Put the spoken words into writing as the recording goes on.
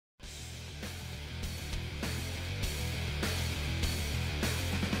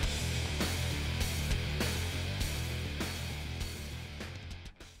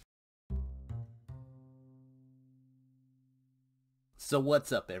So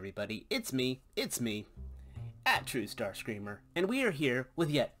what's up everybody, it's me, at True Star Screamer, and we are here with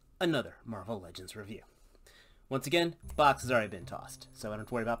yet another Marvel Legends review. Once again, box has already been tossed, so I don't have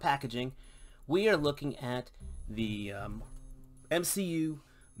to worry about packaging. We are looking at the MCU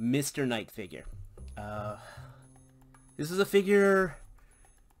Mr. Knight figure. This is a figure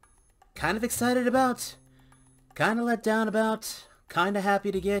kind of excited about, kind of let down about, kind of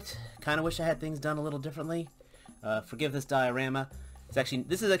happy to get, kind of wish I had things done a little differently. Forgive this diorama.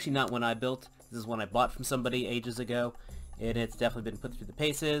 This is actually not one I built. This is one I bought from somebody ages ago, and it's definitely been put through the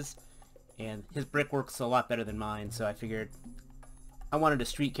paces. And his brickwork's a lot better than mine, so I figured I wanted a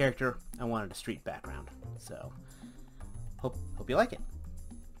street character. I wanted a street background. So hope you like it.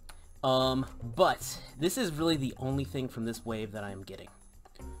 But this is really the only thing from this wave that I am getting.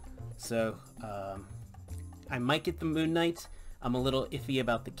 So I might get the Moon Knight. I'm a little iffy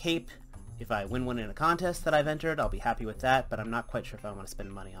about the cape. If I win one in a contest that I've entered, I'll be happy with that, but I'm not quite sure if I want to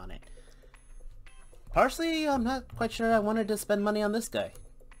spend money on it. Partially, I'm not quite sure I wanted to spend money on this guy,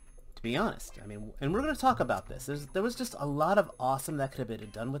 to be honest. I mean, and we're going to talk about this. There was just a lot of awesome that could have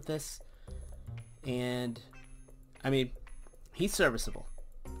been done with this, and, I mean, he's serviceable.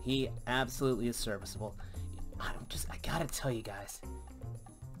 He absolutely is serviceable. I gotta tell you guys,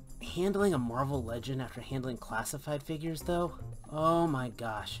 handling a Marvel Legend after handling classified figures, though, oh my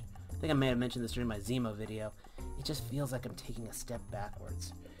gosh. I think I may have mentioned this during my Zemo video. It just feels like I'm taking a step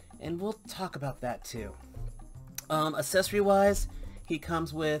backwards. And we'll talk about that too. Accessory-wise, he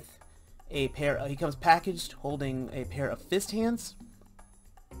comes with a pair, he comes packaged holding a pair of fist hands,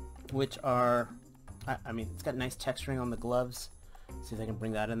 which are, I mean, it's got nice texturing on the gloves. See if I can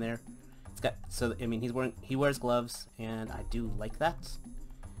bring that in there. It's got, so, I mean, he wears gloves, and I do like that.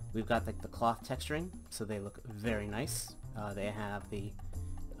 We've got like the cloth texturing, so they look very nice. They have the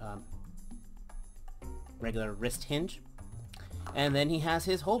regular wrist hinge, and then he has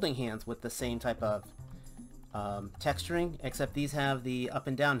his holding hands with the same type of texturing, except these have the up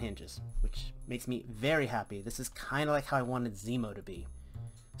and down hinges, which makes me very happy. This is kind of like how I wanted Zemo to be.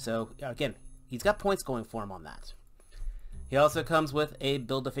 So again, he's got points going for him on that. He also comes with a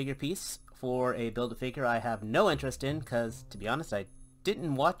Build-A-Figure piece. For a Build-A-Figure I have no interest in, because to be honest, I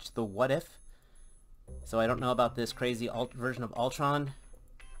didn't watch the What If, so I don't know about this crazy version of Ultron.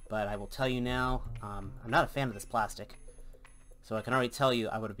 But I will tell you now, I'm not a fan of this plastic. So I can already tell you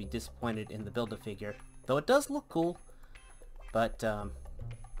I would be disappointed in the Build-A-Figure. Though it does look cool. But,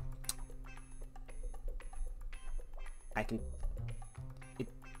 it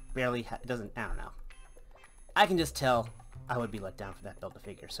barely, it doesn't, I don't know. I can just tell I would be let down for that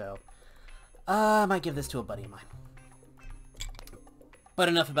Build-A-Figure. So, I might give this to a buddy of mine. But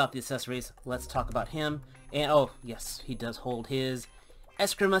enough about the accessories. Let's talk about him. And, oh, yes, he does hold his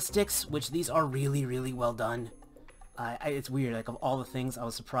Eskrima sticks, which these are really, really well done. It's weird, like of all the things I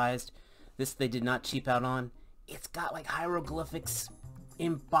was surprised this they did not cheap out on. It's got like hieroglyphics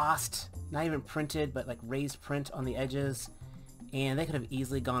embossed, not even printed, but like raised print on the edges, and they could have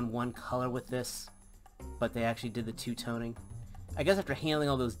easily gone one color with this, but they actually did the two-toning. I guess after handling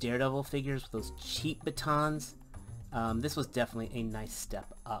all those Daredevil figures with those cheap batons, this was definitely a nice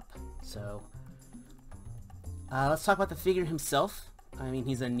step up. So let's talk about the figure himself. I mean,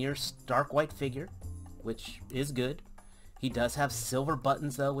 he's a near stark white figure, which is good. He does have silver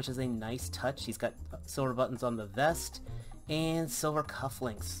buttons, though, which is a nice touch. He's got silver buttons on the vest and silver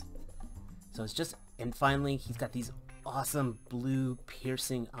cufflinks. So it's just, and finally, he's got these awesome blue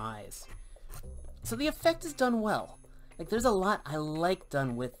piercing eyes. So the effect is done well. Like, there's a lot I like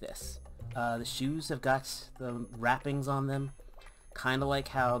done with this. The shoes have got the wrappings on them, kind of like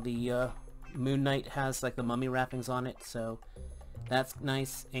how the Moon Knight has like the mummy wrappings on it. So that's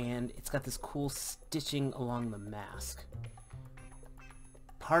nice, and it's got this cool stitching along the mask.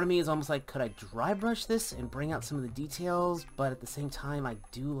 Part of me is almost like, could I dry brush this and bring out some of the details, but at the same time, I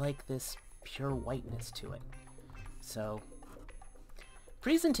do like this pure whiteness to it. So,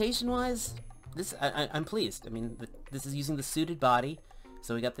 presentation-wise, I'm pleased. I mean, this is using the suited body,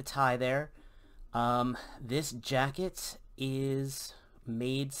 so we got the tie there. This jacket is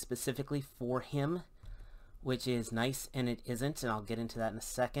made specifically for him, which is nice, and it isn't, and I'll get into that in a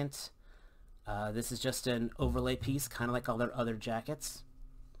second. This is just an overlay piece, kind of like all their other jackets.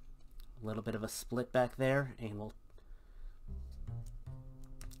 A little bit of a split back there, and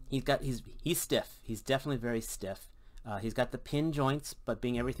he's stiff. He's definitely very stiff. He's got the pin joints, but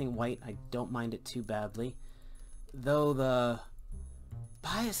being everything white, I don't mind it too badly. Though the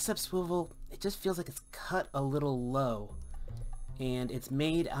bicep swivel, it just feels like it's cut a little low. And it's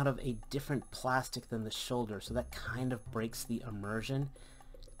made out of a different plastic than the shoulder, so that kind of breaks the immersion.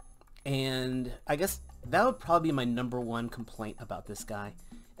 And I guess That would probably be my #1 complaint about this guy.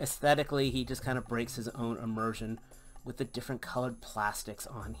 Aesthetically, he just kind of breaks his own immersion with the different colored plastics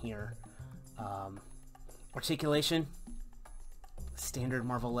on here. Articulation, standard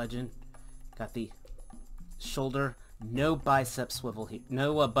Marvel Legend. Got the shoulder, no bicep swivel here,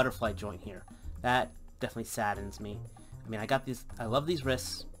 no butterfly joint here. That definitely saddens me. I mean, I love these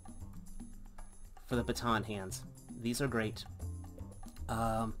wrists for the baton hands. These are great.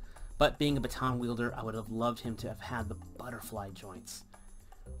 But being a baton wielder, I would have loved him to have had the butterfly joints.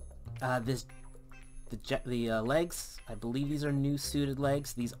 The legs, I believe these are new suited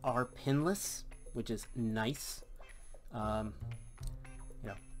legs. These are pinless, which is nice. You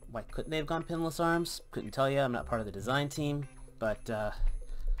know, why couldn't they have gone pinless arms? Couldn't tell you. I'm not part of the design team, but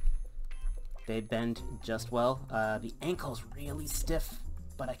they bend just well. The ankle's really stiff,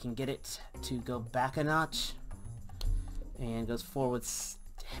 but I can get it to go back a notch, and goes forwards.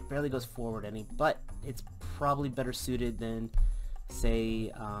 Barely goes forward any, but it's probably better suited than,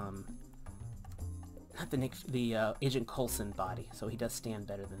 say, not the Agent Coulson body, so he does stand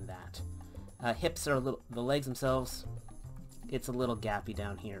better than that. Hips are a little, the legs themselves, it's a little gappy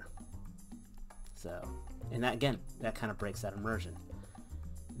down here. So, and that again, that kind of breaks that immersion.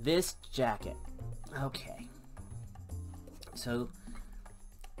 This jacket, okay. So,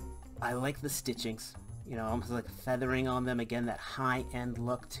 I like the stitchings. You know, almost like feathering on them. Again, that high-end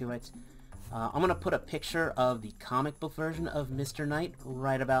look to it. I'm going to put a picture of the comic book version of Mr. Knight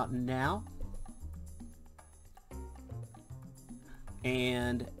right about now.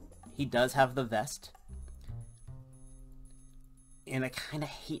 And he does have the vest. And I kind of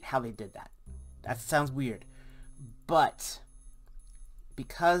hate how they did that. That sounds weird. But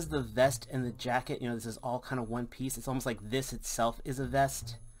because the vest and the jacket, you know, this is all kind of one piece. It's almost like this itself is a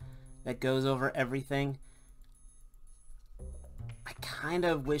vest that goes over everything. I kind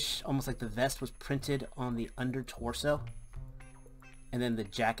of wish almost like the vest was printed on the under torso and then the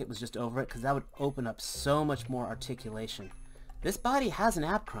jacket was just over it, because that would open up so much more articulation. This body has an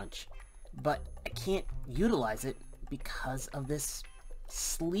ab crunch, but I can't utilize it because of this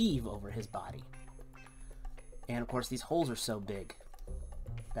sleeve over his body. And of course these holes are so big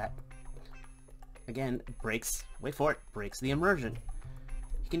that, again, breaks, wait for it, breaks the immersion.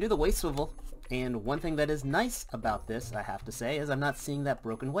 You can do the waist swivel, and one thing that is nice about this, I have to say, is I'm not seeing that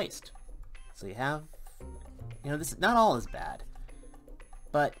broken waist. So you have, you know, this is not all as bad,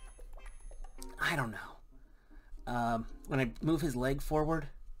 but I don't know. When I move his leg forward,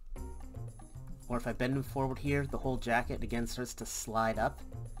 or if I bend him forward here, the whole jacket again starts to slide up.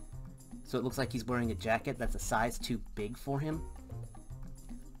 So it looks like he's wearing a jacket that's a size too big for him.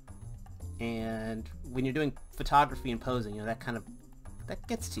 And when you're doing photography and posing, you know, that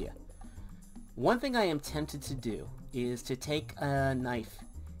gets to you. One thing I am tempted to do is to take a knife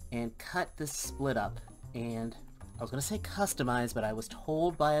and cut this split up, and I was going to say customize, but I was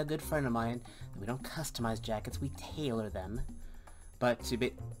told by a good friend of mine that we don't customize jackets, we tailor them. But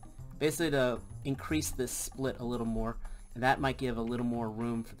to basically to increase this split a little more, and that might give a little more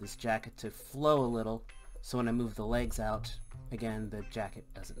room for this jacket to flow a little, so when I move the legs out, again, the jacket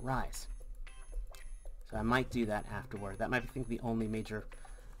doesn't rise. So I might do that afterward. That might be, I think, the only major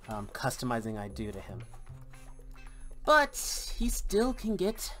customizing I do to him. But he still can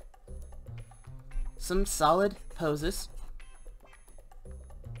get some solid poses.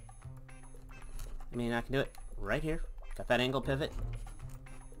 I mean, I can do it right here. Got that angle pivot.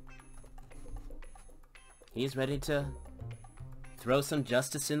 He's ready to throw some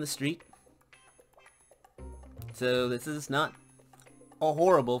justice in the street. So this is not a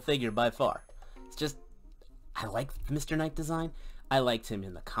horrible figure by far. It's just, I like Mr. Knight design. I liked him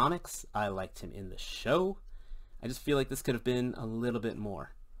in the comics. I liked him in the show. I just feel like this could have been a little bit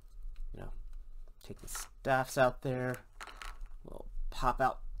more. You know, take the staffs out there. We'll pop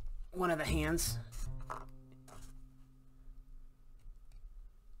out one of the hands.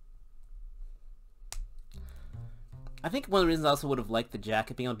 I think one of the reasons I also would have liked the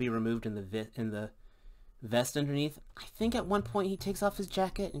jacket being able to be removed in the vest underneath. I think at one point he takes off his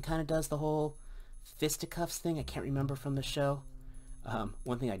jacket and kind of does the whole fisticuffs thing. I can't remember from the show.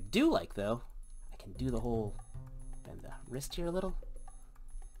 One thing I do like, though, I can do the whole bend the wrist here a little.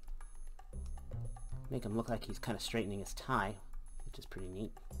 Make him look like he's kind of straightening his tie, which is pretty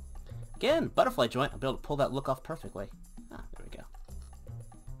neat. Again, butterfly joint. I'll be able to pull that look off perfectly. Ah, there we go.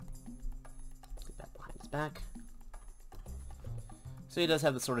 Get that behind his back. So he does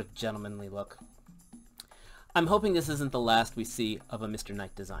have the sort of gentlemanly look. I'm hoping this isn't the last we see of a Mr.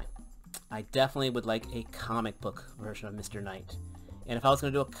 Knight design. I definitely would like a comic book version of Mr. Knight. And if I was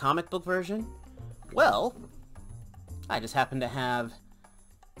going to do a comic book version, well, I just happen to have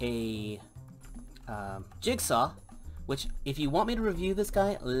a Jigsaw, which if you want me to review this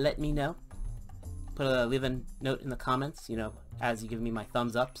guy, let me know. Leave a note in the comments, you know, as you give me my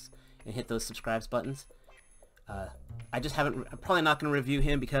thumbs ups, and hit those subscribe buttons. I'm probably not going to review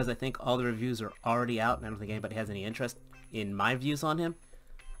him because I think all the reviews are already out and I don't think anybody has any interest in my views on him.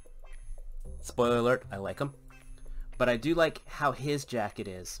 Spoiler alert, I like him. But I do like how his jacket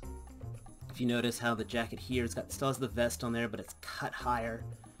is. If you notice how the jacket here still has the vest on there, but it's cut higher,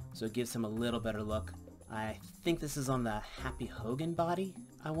 so it gives him a little better look. I think this is on the Happy Hogan body,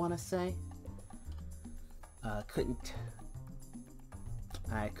 I want to say. I couldn't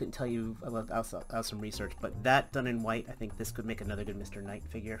tell you about that, some research, but that done in white, I think this could make another good Mr. Knight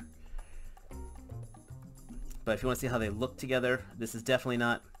figure. But if you want to see how they look together, this is definitely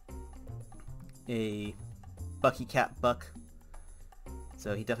not a Bucky Cat Buck,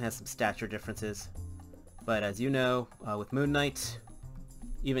 so he definitely has some stature differences. But as you know, with Moon Knight,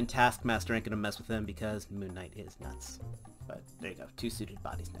 even Taskmaster ain't gonna mess with him because Moon Knight is nuts. But there you go, two suited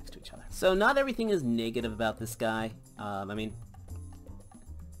bodies next to each other. So not everything is negative about this guy. I mean,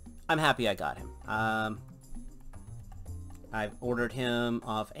 I'm happy I got him. I've ordered him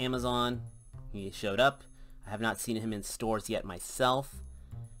off Amazon. He showed up. I have not seen him in stores yet myself.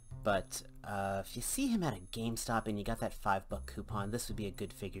 But if you see him at a GameStop and you got that $5 coupon, this would be a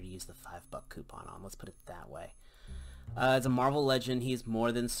good figure to use the $5 coupon on. Let's put it that way. As a Marvel Legend, he's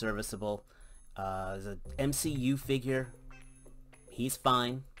more than serviceable. As an MCU figure, he's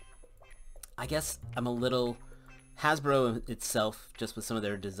fine. I guess I'm a little Hasbro itself, just with some of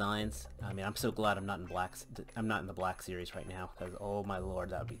their designs. I mean, I'm so glad I'm not in the Black series right now, because oh my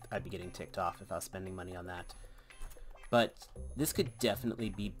lord, I'd be getting ticked off if I was spending money on that. But this could definitely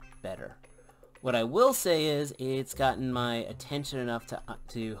be better. What I will say is, it's gotten my attention enough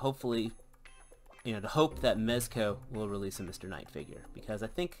to hopefully, you know, to hope that Mezco will release a Mr. Knight figure, because I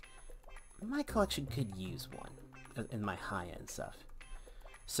think my collection could use one in my high-end stuff.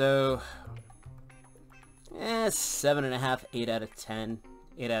 So, 7.5, 8 out of 10.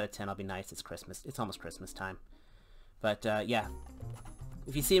 8 out of 10, I'll be nice. It's Christmas. It's almost Christmas time. But, yeah.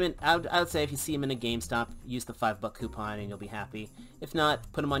 If you see him I would say if you see him in a GameStop, use the $5 coupon and you'll be happy. If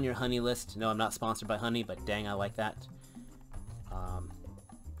not, put him on your Honey list. No, I'm not sponsored by Honey, but dang, I like that.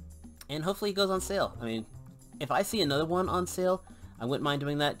 And hopefully he goes on sale. I mean, if I see another one on sale, I wouldn't mind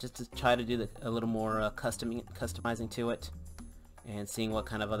doing that just to try to do a little more customizing to it. And seeing what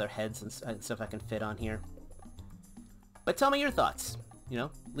kind of other heads and stuff I can fit on here. But tell me your thoughts. You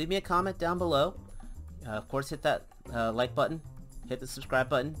know, leave me a comment down below. Of course, hit that like button. Hit the subscribe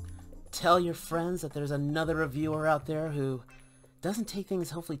button. Tell your friends that there's another reviewer out there who doesn't take things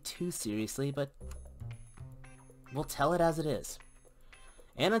hopefully too seriously, but will tell it as it is.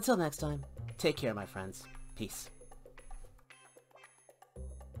 And until next time, take care, my friends. Peace.